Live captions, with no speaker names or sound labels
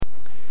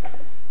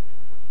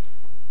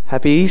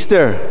Happy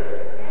Easter.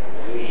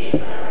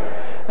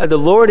 The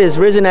Lord is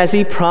risen as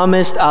He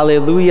promised.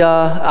 Alleluia,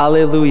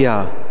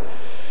 alleluia.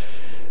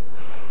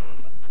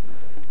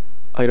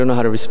 I don't know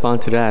how to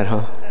respond to that,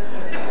 huh?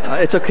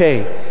 It's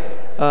okay.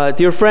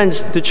 Dear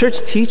friends, the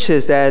church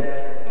teaches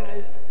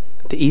that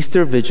the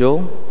Easter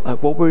Vigil,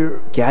 what we're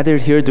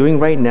gathered here doing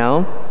right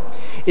now,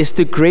 is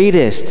the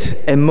greatest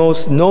and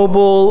most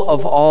noble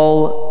of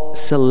all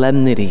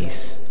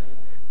solemnities.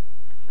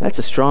 That's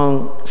a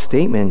strong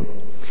statement.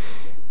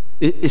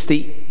 Is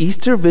the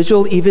Easter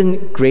Vigil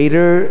even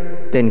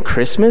greater than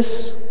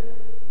Christmas?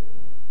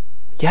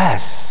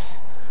 Yes.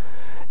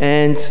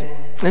 And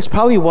that's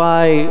probably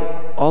why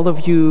all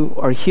of you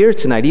are here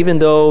tonight, even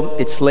though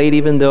it's late,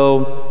 even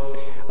though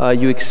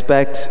you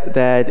expect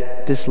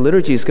that this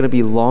liturgy is going to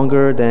be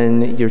longer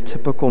than your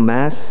typical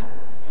Mass.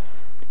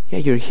 Yeah,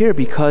 you're here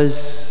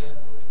because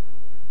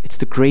it's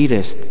the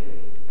greatest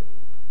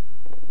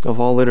of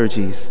all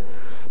liturgies.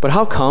 But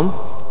how come?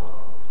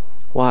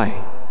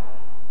 Why?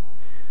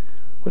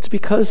 Well, it's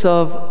because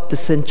of the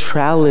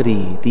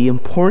centrality, the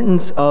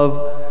importance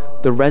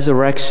of the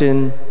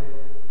resurrection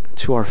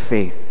to our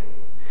faith.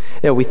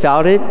 Yeah,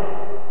 without it,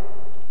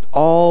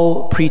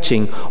 all the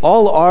preaching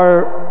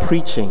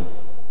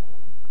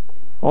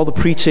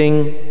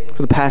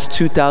for the past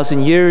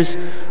 2,000 years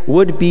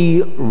would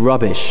be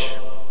rubbish.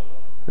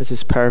 This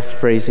is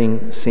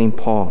paraphrasing St.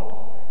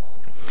 Paul.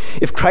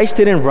 If Christ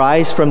didn't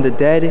rise from the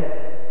dead,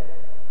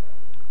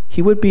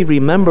 He would be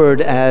remembered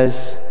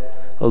as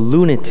a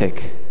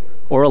lunatic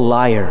or a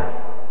liar.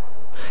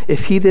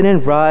 If He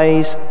didn't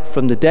rise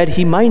from the dead,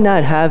 He might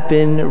not have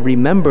been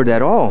remembered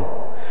at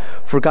all,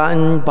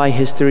 forgotten by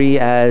history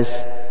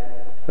as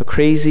a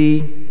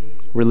crazy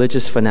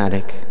religious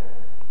fanatic.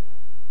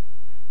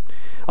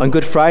 On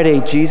Good Friday,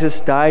 Jesus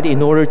died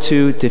in order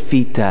to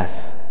defeat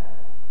death.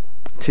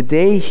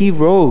 Today, He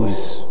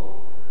rose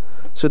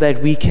so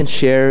that we can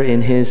share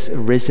in His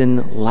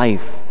risen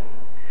life.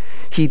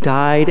 He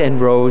died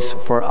and rose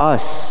for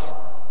us,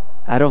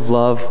 out of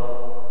love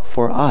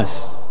for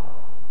us.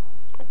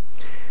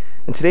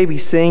 And today we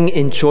sing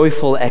in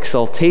joyful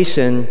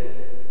exultation,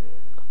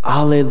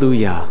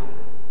 Alleluia.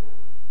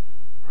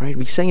 Right?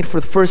 We sang it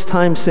for the first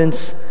time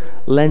since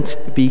Lent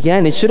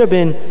began. It should have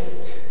been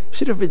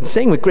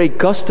sang with great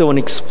gusto and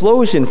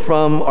explosion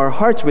from our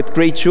hearts with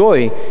great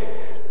joy.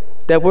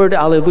 That word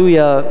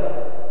Alleluia,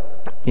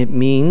 it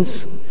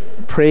means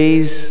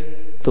praise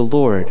the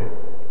Lord.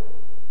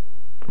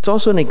 It's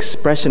also an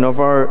expression of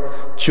our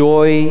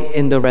joy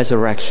in the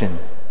resurrection.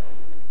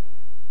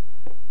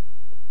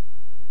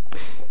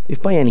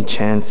 If by any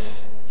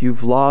chance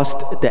you've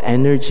lost the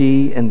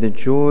energy and the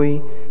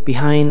joy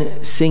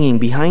behind singing,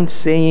 behind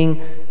saying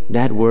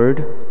that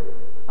word,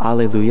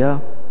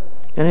 Alleluia,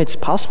 and it's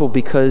possible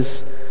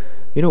because,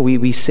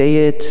 we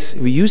say it,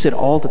 we use it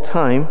all the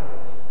time.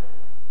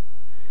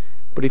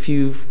 But if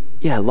you've,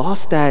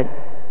 lost that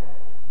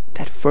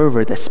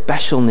fervor, that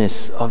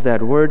specialness of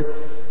that word,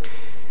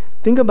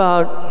 think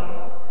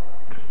about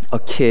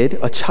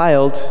a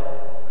child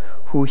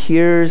who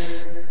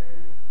hears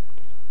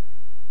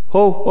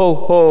ho, ho,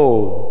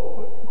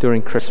 ho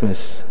during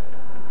Christmas,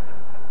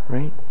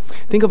 right?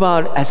 Think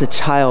about as a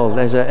child,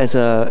 as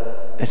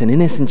an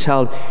innocent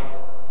child,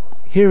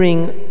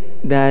 hearing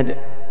that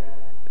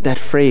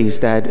phrase,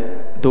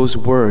 those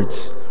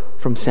words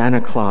from Santa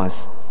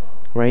Claus,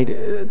 right?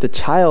 The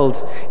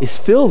child is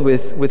filled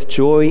with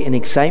joy and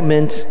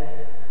excitement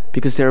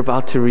because they're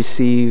about to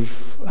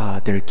receive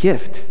their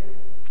gift.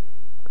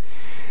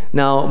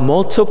 Now,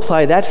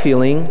 multiply that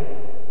feeling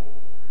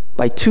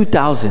by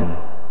 2,000.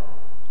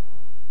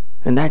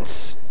 And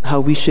that's how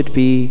we should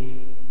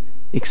be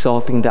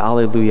exalting the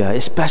Alleluia,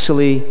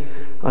 especially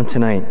on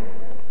tonight.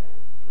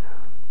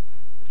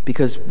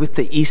 Because with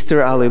the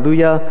Easter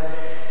Alleluia,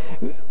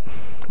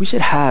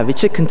 it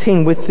should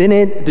contain within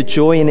it the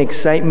joy and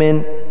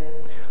excitement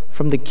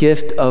from the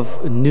gift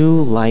of new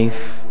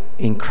life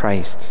in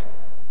Christ.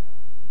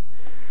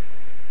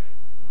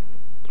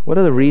 What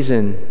other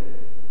reason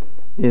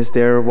is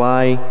there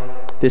why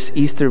this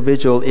Easter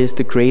Vigil is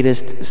the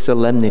greatest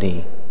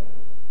solemnity?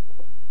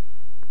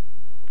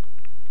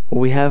 Well,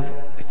 we have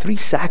 3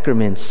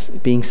 sacraments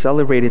being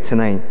celebrated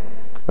tonight,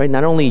 right?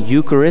 Not only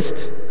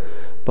Eucharist,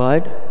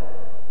 but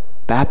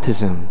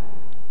baptism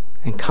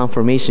and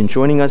confirmation.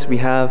 Joining us, we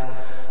have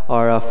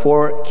our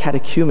 4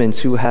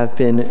 catechumens who have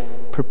been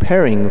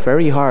preparing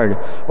very hard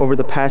over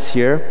the past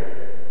year.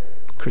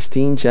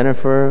 Christine,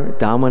 Jennifer,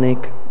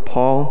 Dominic,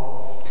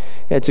 Paul.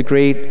 It's a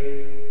great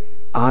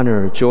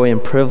honor, joy,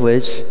 and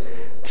privilege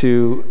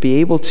to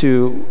be able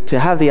to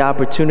have the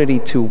opportunity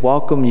to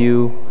welcome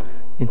you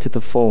into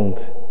the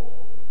fold.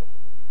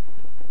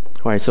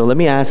 All right, so let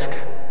me ask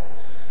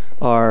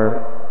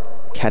our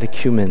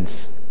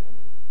catechumens,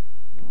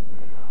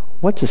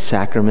 what's a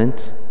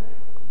sacrament?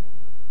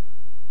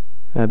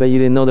 I bet you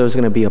didn't know there was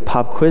going to be a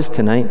pop quiz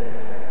tonight.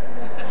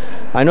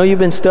 I know you've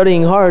been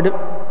studying hard.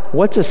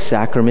 What's a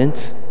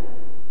sacrament?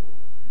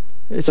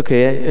 It's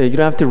okay. You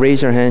don't have to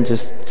raise your hand.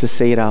 Just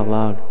say it out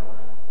loud.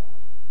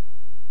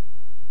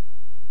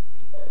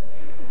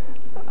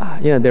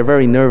 they're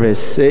very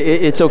nervous.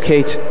 It's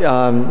okay.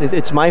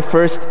 It's my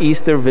first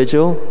Easter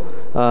vigil.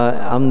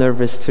 I'm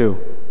nervous too.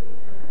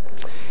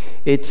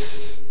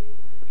 It's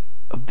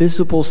a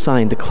visible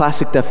sign, the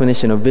classic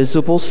definition, a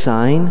visible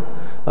sign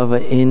of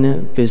an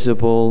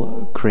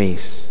invisible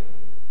grace.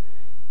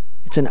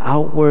 It's an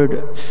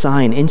outward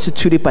sign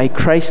instituted by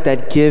Christ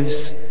that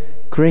gives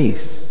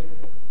grace.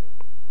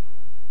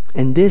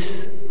 And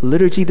this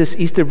liturgy, this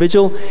Easter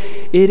vigil,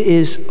 it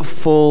is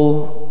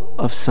full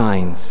of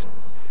signs.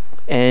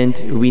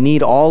 And we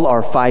need all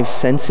our 5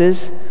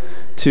 senses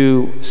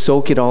to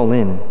soak it all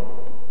in.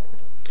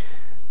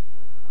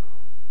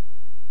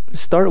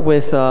 Start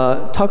with,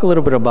 talk a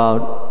little bit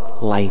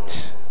about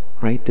light,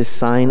 right? This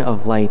sign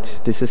of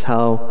light. This is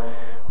how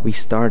we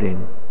started,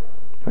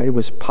 right? It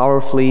was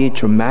powerfully,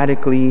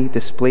 dramatically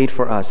displayed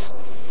for us.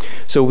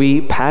 So we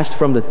passed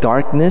from the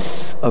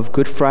darkness of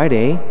Good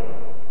Friday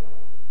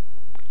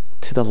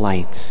to the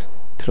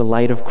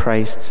light of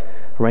Christ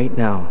right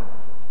now.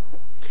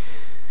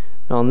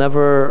 I'll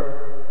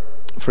never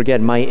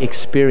forget my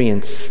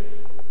experience.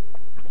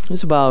 It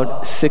was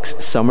about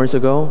 6 summers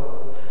ago.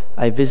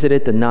 I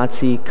visited the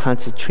Nazi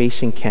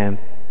concentration camp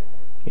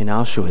in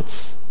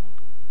Auschwitz.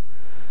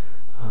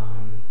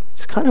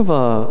 It's kind of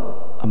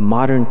a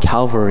modern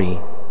Calvary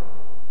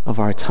of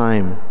our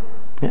time,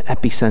 an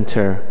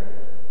epicenter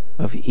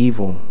of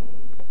evil.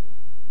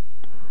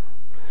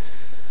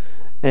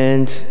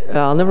 And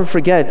I'll never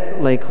forget,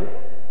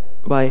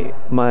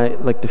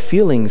 the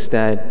feelings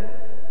that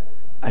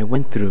I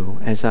went through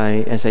as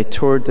I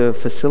toured the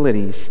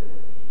facilities.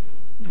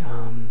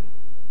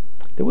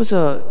 There was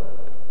a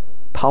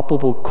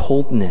palpable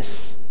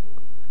coldness,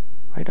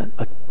 right?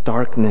 A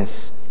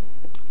darkness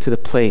to the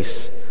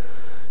place.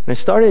 And I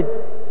started,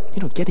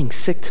 getting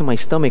sick to my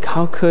stomach.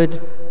 How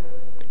could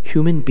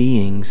human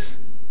beings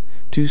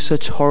do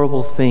such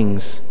horrible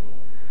things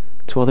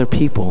to other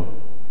people?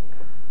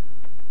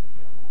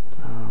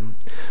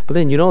 But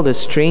then, the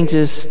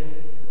strangest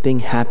thing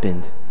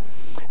happened.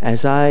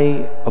 As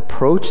I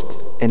approached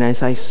and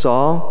as I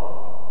saw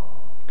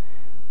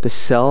the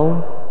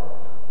cell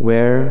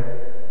where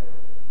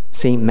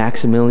St.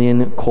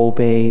 Maximilian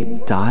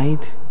Kolbe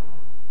died,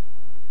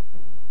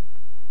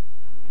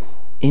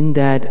 in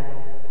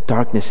that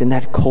darkness, in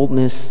that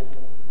coldness,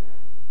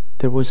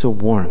 there was a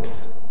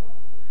warmth.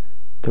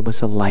 There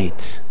was a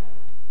light.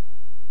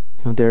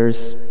 There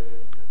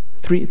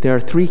are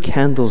 3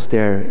 candles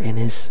there in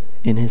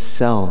his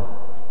cell.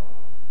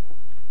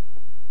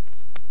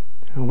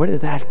 And where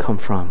did that come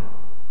from?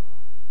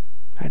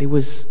 Right? It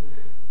was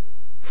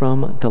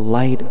from the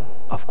light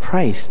of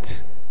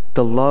Christ,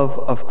 the love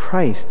of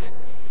Christ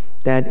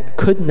that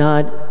could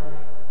not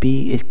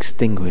be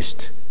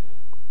extinguished.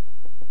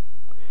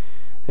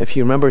 If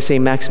you remember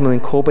St.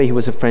 Maximilian Kolbe, he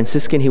was a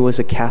Franciscan, he was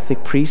a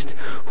Catholic priest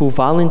who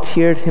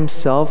volunteered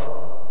himself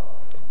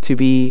to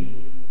be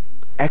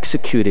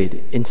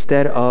executed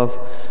instead of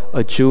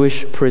a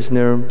Jewish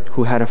prisoner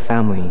who had a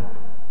family.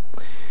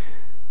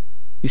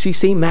 You see,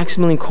 St.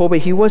 Maximilian Kolbe,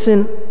 he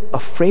wasn't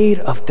afraid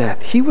of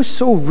death. He was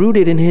so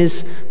rooted in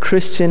his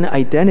Christian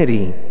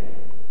identity.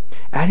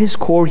 At his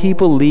core, he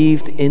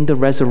believed in the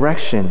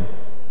resurrection.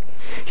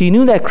 He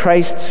knew that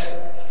Christ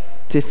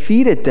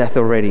defeated death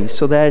already,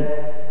 so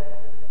that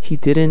he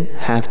didn't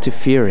have to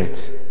fear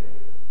it.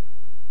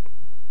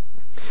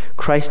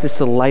 Christ is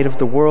the light of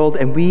the world,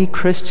 and we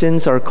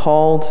Christians are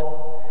called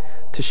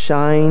to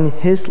shine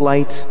his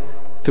light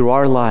through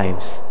our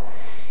lives,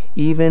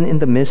 even in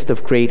the midst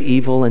of great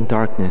evil and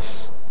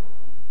darkness.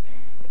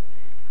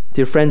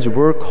 Dear friends,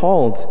 we're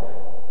called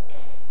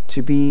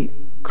to be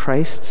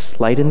Christ's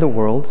light in the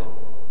world,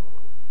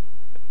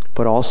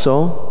 but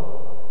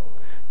also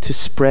to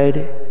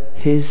spread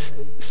his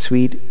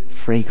sweet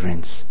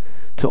fragrance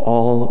to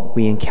all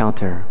we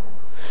encounter.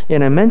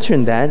 And I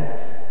mentioned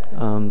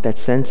that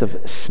sense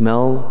of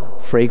smell,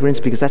 fragrance,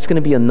 because that's going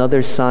to be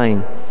another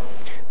sign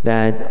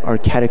that our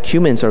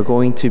catechumens are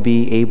going to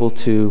be able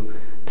to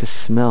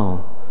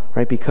smell,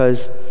 right?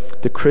 Because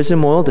the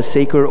chrism oil, the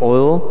sacred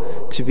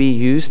oil to be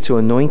used to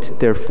anoint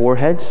their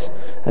foreheads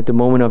at the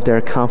moment of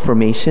their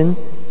confirmation,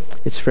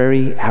 it's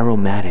very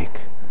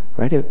aromatic,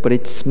 right? But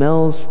it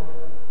smells,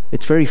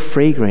 it's very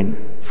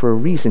fragrant for a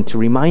reason, to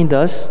remind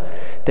us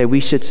that we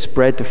should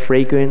spread the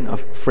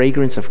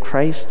fragrance of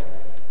Christ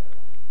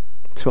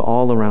to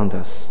all around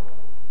us.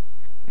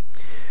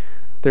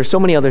 There are so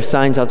many other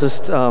signs. I'll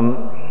just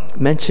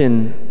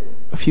mention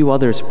a few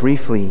others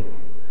briefly.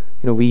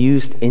 We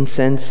used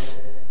incense,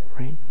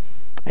 right?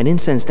 And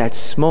incense, that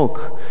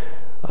smoke,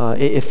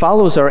 it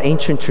follows our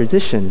ancient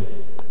tradition.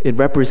 It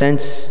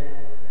represents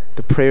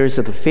the prayers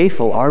of the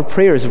faithful, our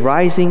prayers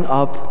rising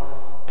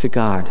up to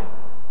God.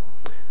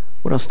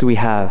 What else do we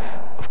have?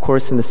 Of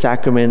course, in the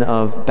sacrament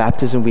of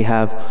baptism, we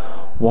have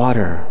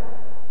water,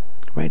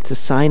 right? It's a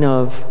sign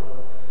of,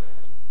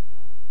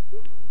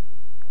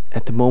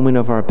 at the moment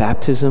of our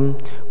baptism,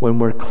 when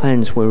we're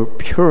cleansed, we're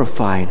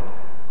purified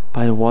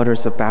by the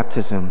waters of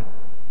baptism.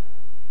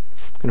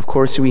 And of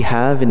course, we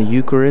have in the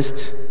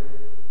Eucharist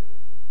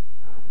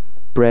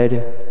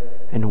bread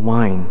and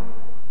wine.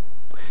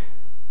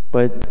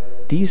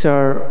 But these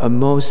are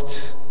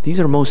most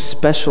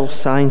special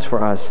signs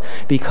for us,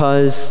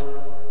 because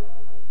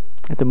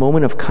at the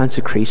moment of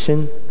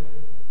consecration,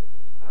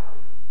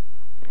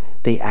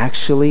 they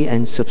actually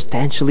and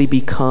substantially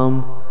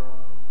become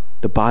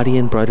the body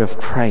and blood of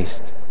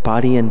Christ,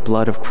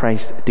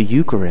 the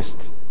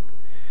Eucharist.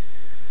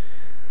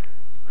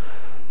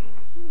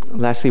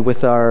 Lastly,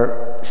 with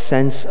our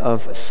sense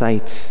of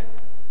sight,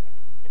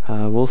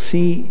 we'll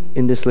see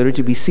in this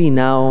liturgy, we see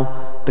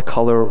now the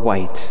color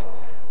white,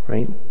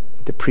 right?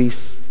 The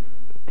priests,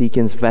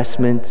 deacons'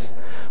 vestments,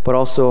 but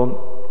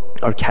also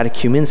our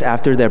catechumens,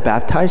 after they're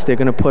baptized, they're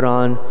going to put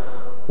on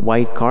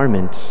white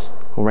garments,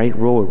 white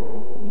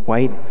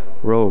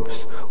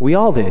robes. We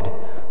all did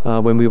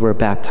when we were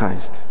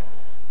baptized.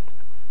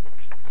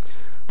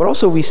 But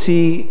also we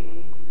see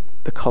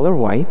the color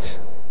white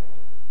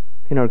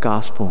in our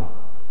gospel,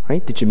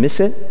 right? Did you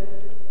miss it?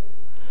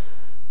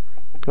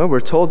 Well,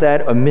 we're told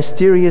that a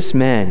mysterious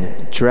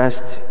man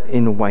dressed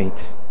in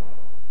white.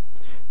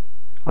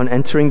 On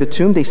entering the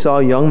tomb, they saw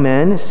a young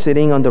man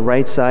sitting on the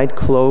right side,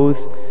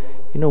 clothed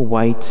in a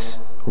white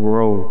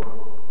robe.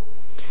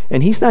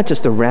 And he's not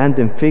just a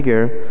random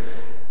figure.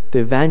 The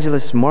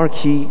evangelist Mark,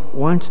 he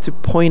wants to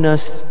point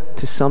us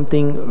to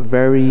something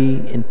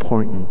very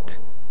important.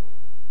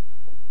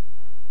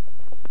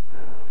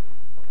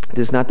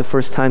 This is not the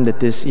first time that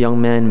this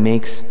young man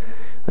makes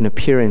an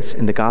appearance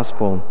in the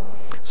gospel.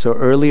 So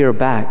earlier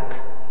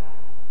back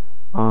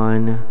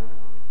on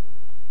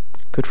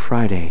Good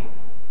Friday,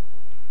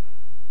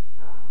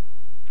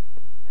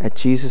 at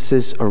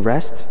Jesus'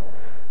 arrest,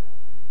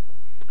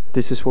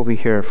 this is what we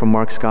hear from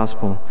Mark's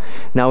gospel.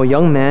 Now a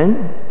young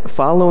man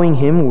following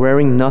him,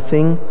 wearing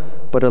nothing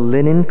but a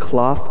linen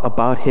cloth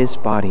about his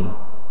body.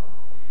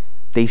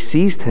 They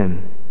seized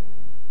him,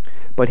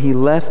 but he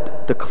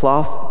left the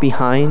cloth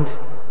behind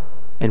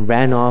and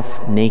ran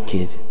off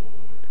naked.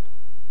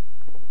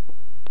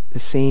 The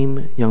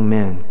same young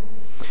man.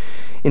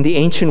 In the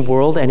ancient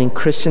world and in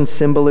Christian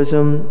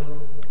symbolism,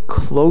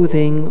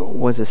 clothing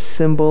was a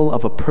symbol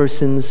of a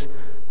person's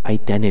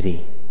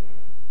identity.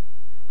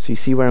 So you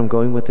see where I'm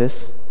going with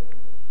this?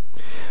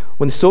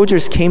 When the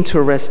soldiers came to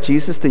arrest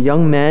Jesus, the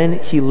young man,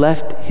 he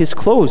left his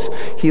clothes.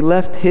 He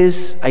left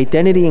his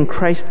identity in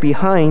Christ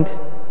behind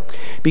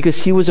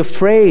because he was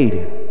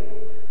afraid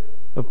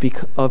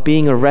of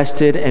being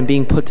arrested and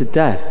being put to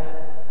death.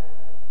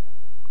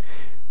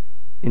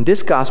 In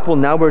this gospel,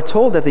 now we're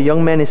told that the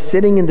young man is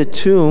sitting in the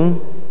tomb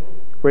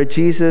where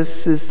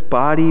Jesus'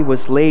 body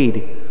was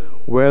laid,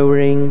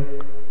 wearing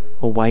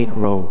a white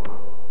robe.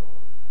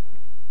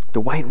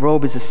 The white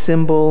robe is a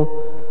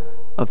symbol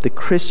of the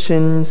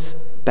Christian's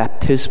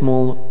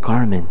baptismal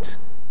garment.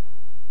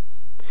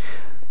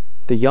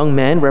 The young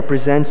man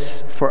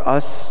represents for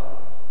us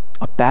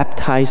a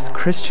baptized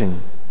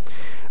Christian,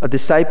 a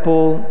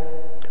disciple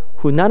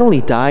who not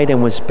only died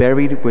and was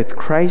buried with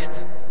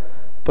Christ,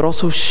 but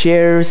also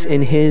shares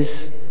in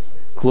his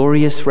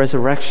glorious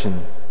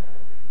resurrection.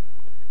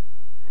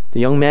 The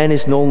young man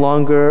is no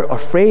longer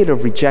afraid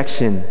of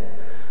rejection,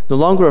 no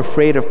longer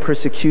afraid of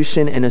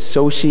persecution and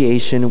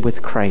association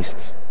with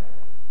Christ.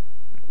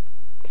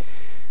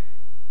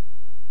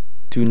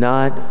 Do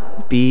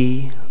not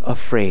be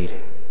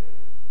afraid.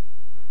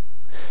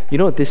 You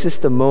know, this is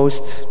the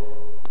most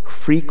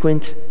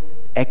frequent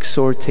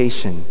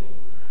exhortation,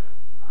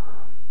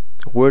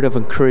 word of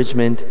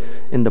encouragement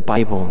in the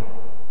Bible,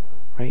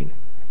 right?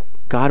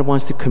 God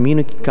wants to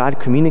God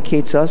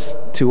communicates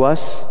to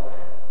us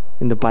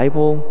in the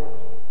Bible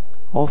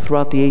all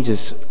throughout the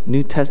ages,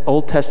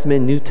 Old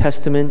Testament, New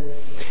Testament.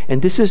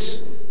 And this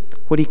is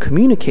what he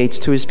communicates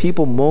to his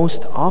people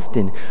most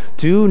often.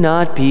 Do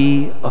not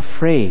be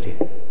afraid.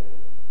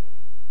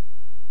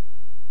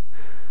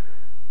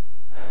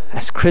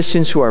 As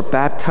Christians who are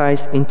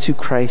baptized into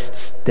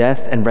Christ's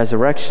death and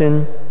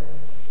resurrection,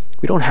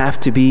 we don't have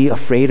to be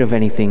afraid of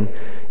anything,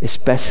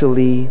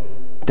 especially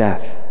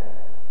death.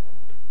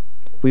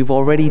 We've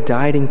already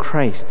died in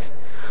Christ,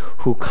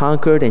 who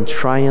conquered and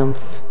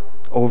triumphed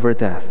over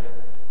death.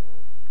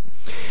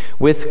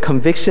 With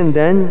conviction,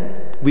 then,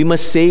 we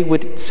must say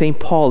with St.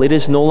 Paul, it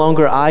is no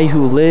longer I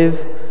who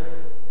live,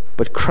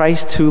 but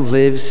Christ who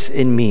lives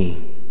in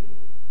me.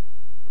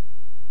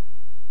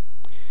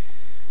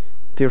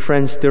 Dear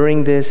friends,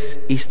 during this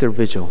Easter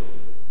Vigil,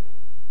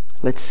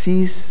 let's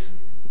seize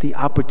the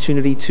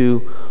opportunity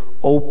to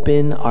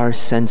open our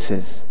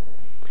senses.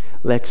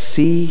 Let's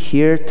see,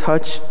 hear,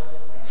 touch,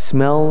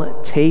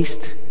 smell,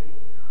 taste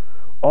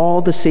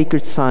all the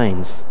sacred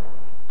signs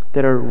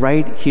that are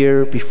right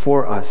here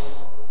before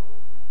us,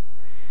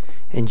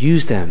 and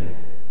use them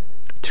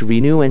to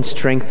renew and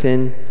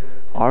strengthen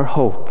our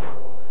hope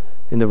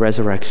in the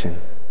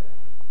resurrection.